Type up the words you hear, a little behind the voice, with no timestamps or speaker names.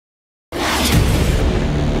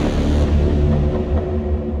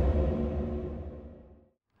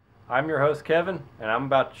I'm your host Kevin, and I'm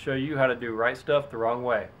about to show you how to do right stuff the wrong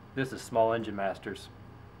way. This is Small Engine Masters.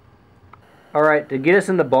 Alright, to get us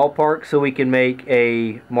in the ballpark so we can make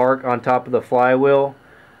a mark on top of the flywheel,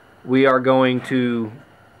 we are going to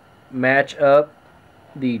match up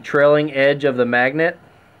the trailing edge of the magnet.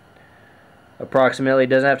 Approximately, it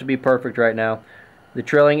doesn't have to be perfect right now. The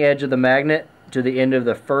trailing edge of the magnet to the end of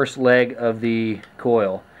the first leg of the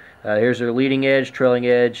coil. Here's the leading edge, trailing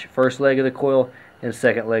edge, first leg of the coil, and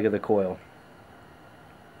second leg of the coil.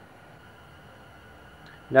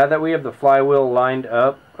 Now that we have the flywheel lined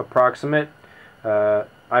up approximate,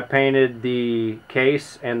 I painted the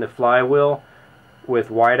case and the flywheel with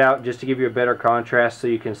whiteout just to give you a better contrast so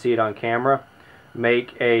you can see it on camera.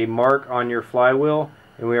 Make a mark on your flywheel,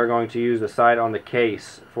 and we are going to use the side on the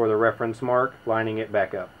case for the reference mark, lining it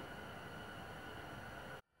back up.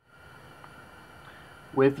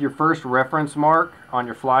 With your first reference mark on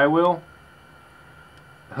your flywheel,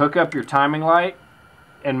 hook up your timing light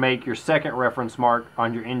and make your second reference mark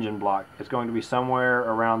on your engine block. It's going to be somewhere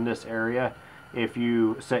around this area if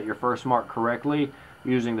you set your first mark correctly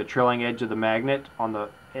using the trailing edge of the magnet on the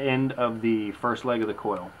end of the first leg of the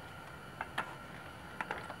coil.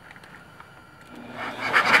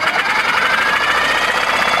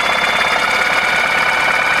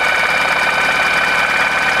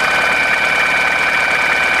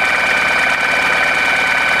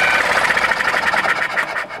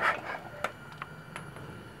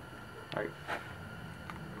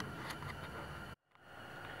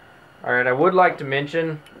 Alright, I would like to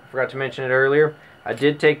mention, I forgot to mention it earlier, I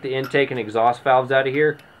did take the intake and exhaust valves out of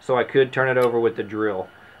here so I could turn it over with the drill.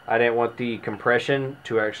 I didn't want the compression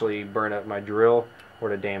to actually burn up my drill or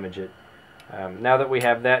to damage it. Now that we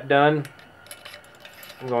have that done,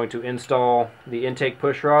 I'm going to install the intake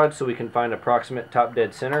push rod so we can find approximate top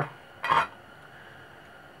dead center.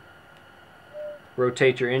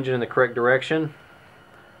 Rotate your engine in the correct direction.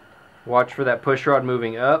 Watch for that push rod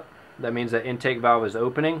moving up. That means that intake valve is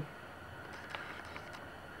opening.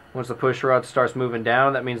 Once the push rod starts moving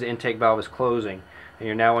down, that means the intake valve is closing, and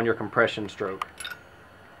you're now on your compression stroke.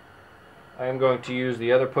 I am going to use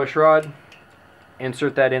the other push rod,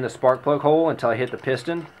 insert that in the spark plug hole until I hit the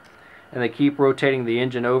piston, and then keep rotating the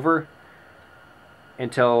engine over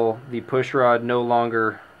until the push rod no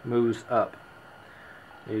longer moves up.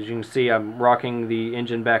 As you can see, I'm rocking the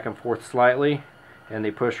engine back and forth slightly, and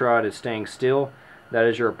the push rod is staying still. That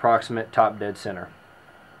is your approximate top dead center.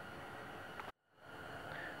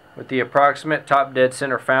 With the approximate top dead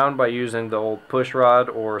center found by using the old push rod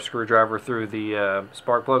or screwdriver through the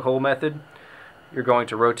spark plug hole method, you're going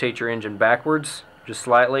to rotate your engine backwards just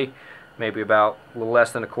slightly, maybe about a little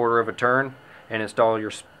less than a quarter of a turn, and install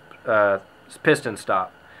your piston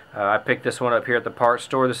stop. I picked this one up here at the parts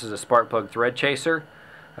store. This is a spark plug thread chaser.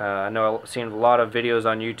 I know I've seen a lot of videos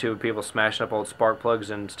on YouTube of people smashing up old spark plugs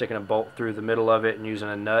and sticking a bolt through the middle of it and using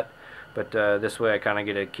a nut, but this way I kind of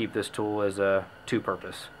get to keep this tool as a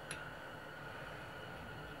two-purpose.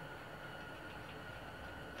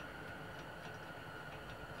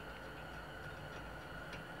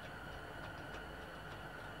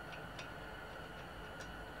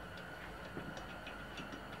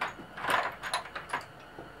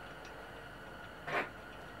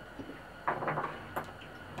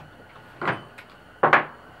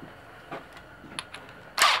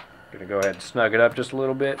 Gonna go ahead and snug it up just a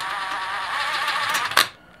little bit.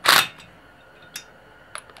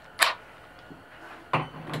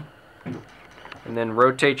 And then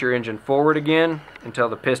rotate your engine forward again until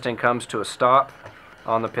the piston comes to a stop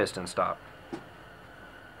on the piston stop.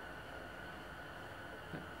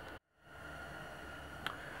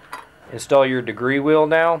 Install your degree wheel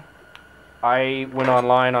now. I went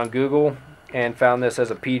online on Google and found this as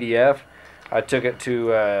a PDF. I took it to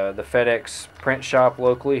the FedEx print shop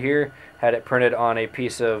locally here, had it printed on a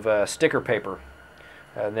piece of sticker paper.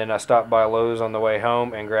 Then I stopped by Lowe's on the way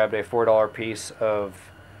home and grabbed a $4 piece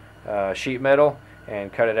of sheet metal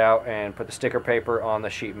and cut it out and put the sticker paper on the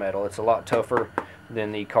sheet metal. It's a lot tougher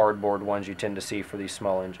than the cardboard ones you tend to see for these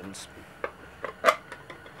small engines.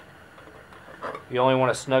 You only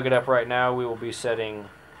want to snug it up right now. We will be setting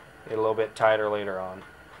it a little bit tighter later on.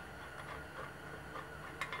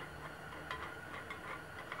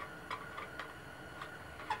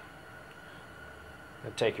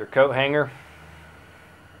 Take your coat hanger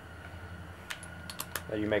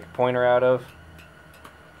that you make a pointer out of.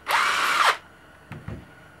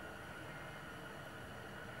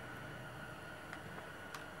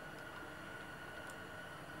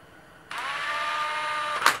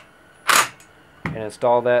 And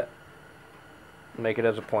install that, make it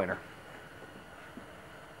as a pointer.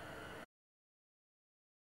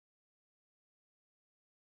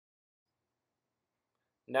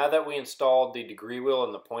 Now that we installed the degree wheel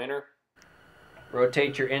and the pointer,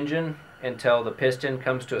 rotate your engine until the piston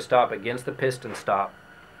comes to a stop against the piston stop.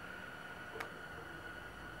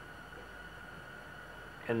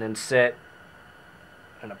 And then set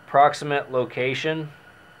an approximate location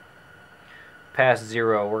past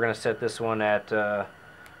 0. We're going to set this one at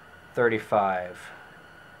 35.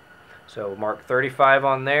 So mark 35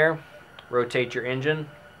 on there. Rotate your engine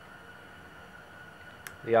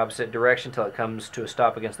the opposite direction until it comes to a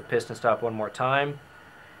stop against the piston stop one more time.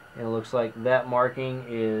 And it looks like that marking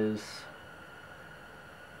is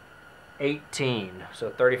 18.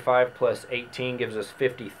 So 35 plus 18 gives us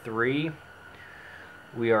 53.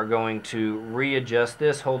 We are going to readjust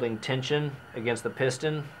this, holding tension against the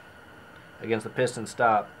piston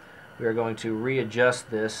stop. We are going to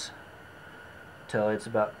readjust this till it's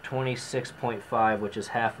about 26.5, which is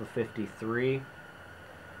half of 53.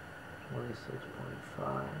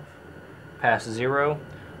 26.5 past 0.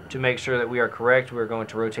 To make sure that we are correct, we're going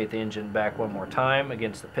to rotate the engine back one more time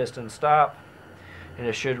against the piston stop, and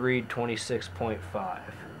it should read 26.5.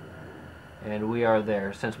 And we are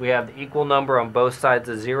there. Since we have the equal number on both sides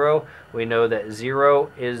of 0, we know that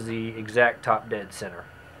 0 is the exact top dead center.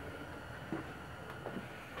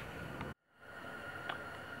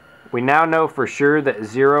 We now know for sure that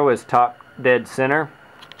 0 is top dead center.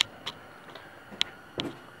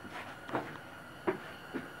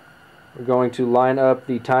 We're going to line up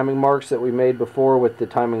the timing marks that we made before with the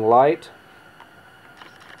timing light.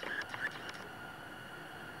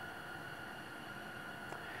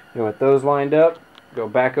 And with those lined up, go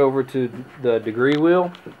back over to the degree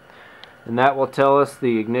wheel, and that will tell us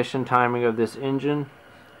the ignition timing of this engine.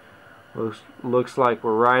 Looks like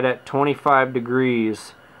we're right at 25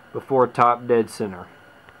 degrees before top dead center.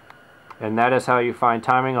 And that is how you find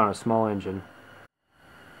timing on a small engine.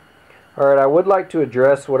 Alright, I would like to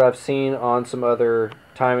address what I've seen on some other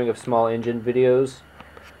timing of small engine videos.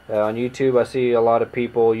 On YouTube I see a lot of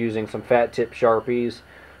people using some fat tip Sharpies,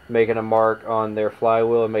 making a mark on their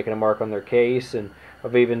flywheel and making a mark on their case, and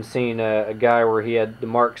I've even seen a guy where he had the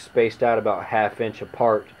marks spaced out about ½ inch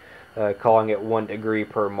apart, calling it 1 degree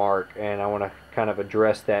per mark, and I want to kind of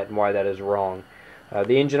address that and why that is wrong.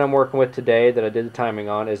 The engine I'm working with today that I did the timing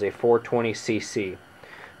on is a 420cc.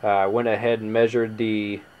 I went ahead and measured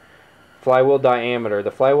the flywheel diameter.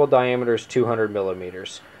 The flywheel diameter is 200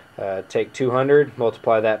 millimeters. Take 200,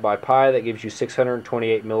 multiply that by pi, that gives you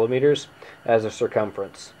 628 millimeters as a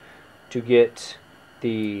circumference. To get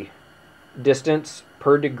the distance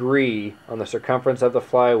per degree on the circumference of the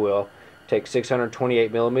flywheel, take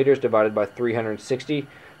 628 millimeters divided by 360.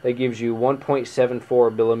 That gives you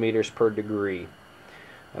 1.74 millimeters per degree.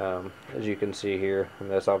 As you can see here,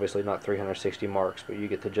 and that's obviously not 360 marks, but you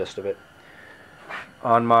get the gist of it.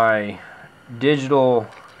 On my digital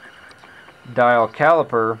dial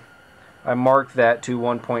caliper, I marked that to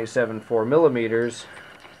 1.74 millimeters,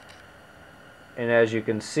 and as you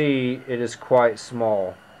can see, it is quite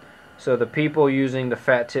small. So the people using the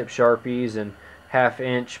fat tip Sharpies and ½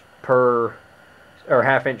 inch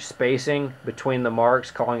spacing between the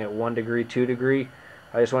marks, calling it 1 degree, 2 degree,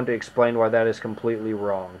 I just wanted to explain why that is completely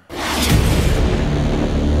wrong.